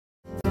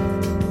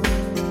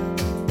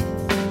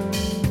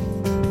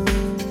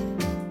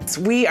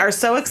We are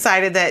so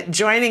excited that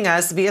joining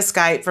us via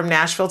Skype from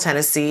Nashville,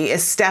 Tennessee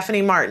is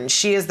Stephanie Martin.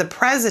 She is the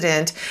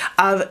president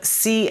of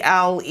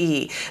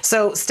CLE.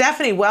 So,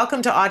 Stephanie,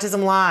 welcome to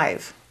Autism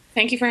Live.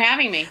 Thank you for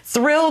having me.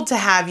 Thrilled to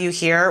have you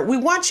here. We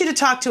want you to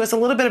talk to us a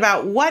little bit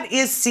about what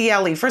is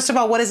CLE. First of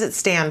all, what does it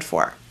stand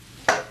for?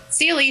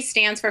 CLE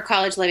stands for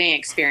College Living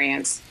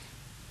Experience.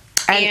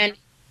 And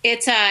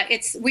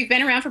we've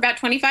been around for about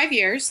 25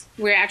 years.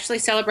 We're actually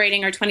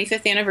celebrating our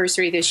 25th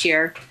anniversary this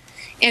year.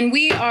 And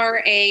we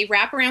are a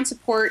wraparound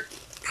support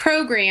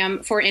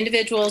program for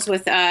individuals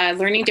with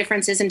learning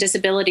differences and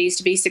disabilities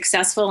to be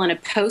successful in a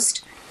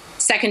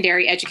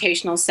post-secondary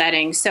educational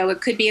setting. So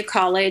it could be a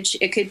college,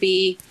 it could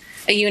be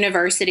a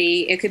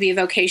university, it could be a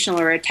vocational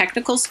or a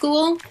technical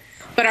school.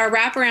 But our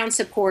wraparound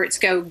supports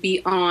go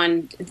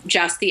beyond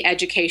just the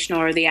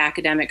educational or the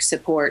academic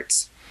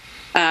supports.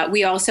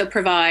 We also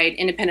provide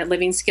independent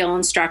living skill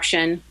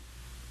instruction,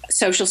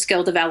 social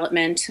skill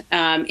development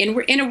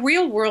in a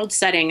real world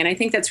setting. And I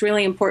think that's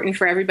really important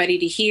for everybody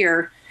to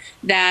hear,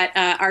 that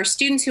our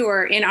students who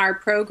are in our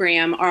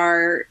program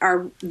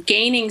are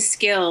gaining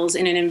skills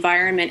in an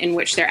environment in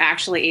which they're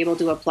actually able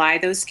to apply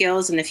those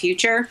skills in the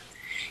future.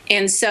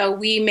 And so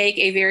we make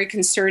a very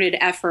concerted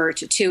effort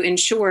to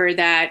ensure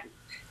that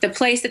the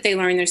place that they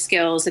learn their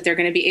skills, that they're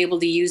going to be able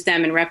to use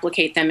them and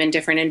replicate them in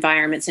different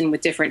environments and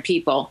with different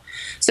people,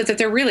 so that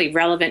they're really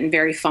relevant and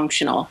very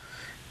functional.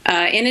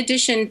 In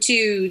addition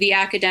to the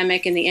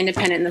academic and the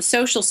independent and the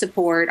social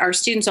support, our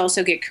students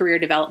also get career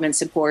development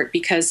support,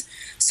 because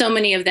so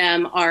many of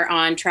them are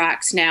on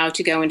tracks now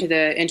to go into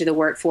the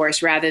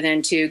workforce rather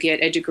than to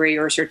get a degree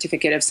or a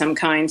certificate of some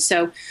kind.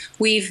 So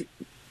we've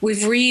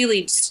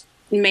really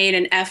made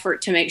an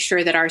effort to make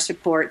sure that our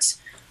supports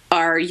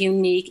are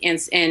unique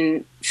and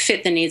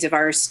fit the needs of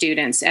our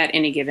students at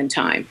any given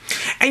time.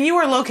 And you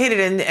are located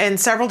in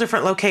several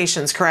different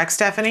locations, correct,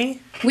 Stephanie?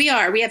 We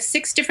are. We have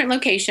 6 different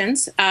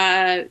locations: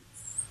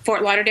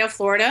 Fort Lauderdale,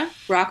 Florida;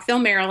 Rockville,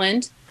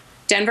 Maryland;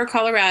 Denver,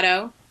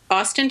 Colorado;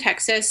 Austin,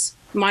 Texas;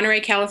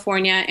 Monterey,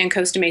 California; and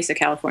Costa Mesa,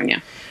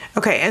 California.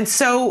 Okay, and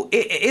so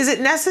is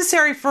it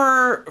necessary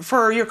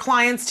for your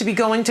clients to be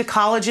going to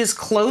colleges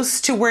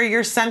close to where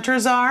your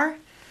centers are?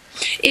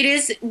 It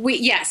is.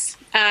 Yes.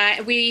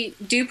 We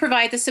do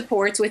provide the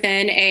supports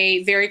within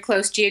a very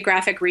close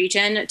geographic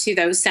region to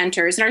those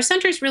centers. And our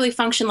centers really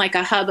function like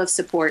a hub of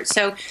support.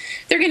 So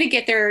they're going to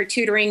get their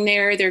tutoring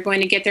there. They're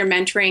going to get their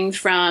mentoring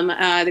from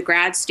the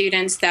grad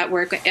students that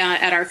work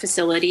at our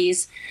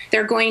facilities.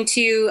 They're going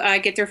to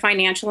get their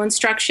financial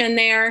instruction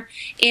there.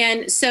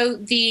 And so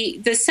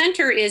the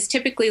center is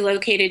typically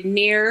located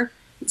near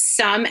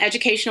some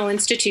educational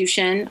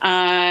institution,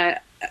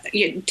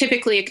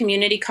 typically a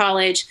community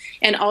college,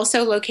 and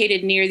also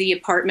located near the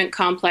apartment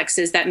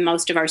complexes that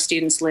most of our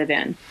students live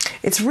in.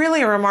 It's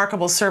really a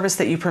remarkable service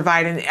that you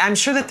provide, and I'm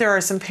sure that there are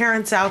some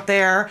parents out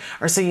there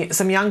or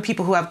some young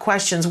people who have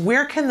questions.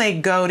 Where can they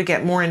go to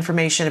get more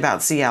information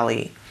about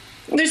CLE?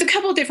 There's a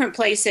couple different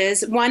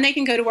places. One, they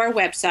can go to our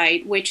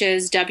website, which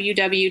is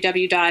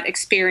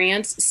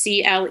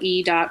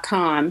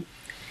www.experiencecle.com.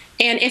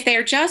 And if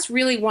they're just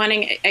really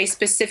wanting a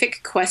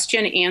specific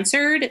question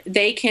answered,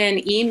 they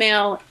can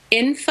email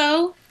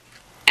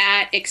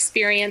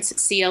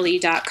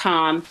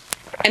info@experiencecle.com.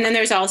 And then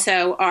there's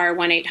also our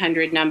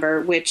 1-800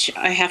 number, which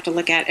I have to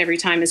look at every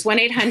time, is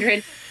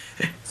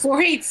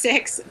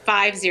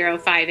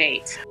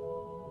 1-800-486-5058.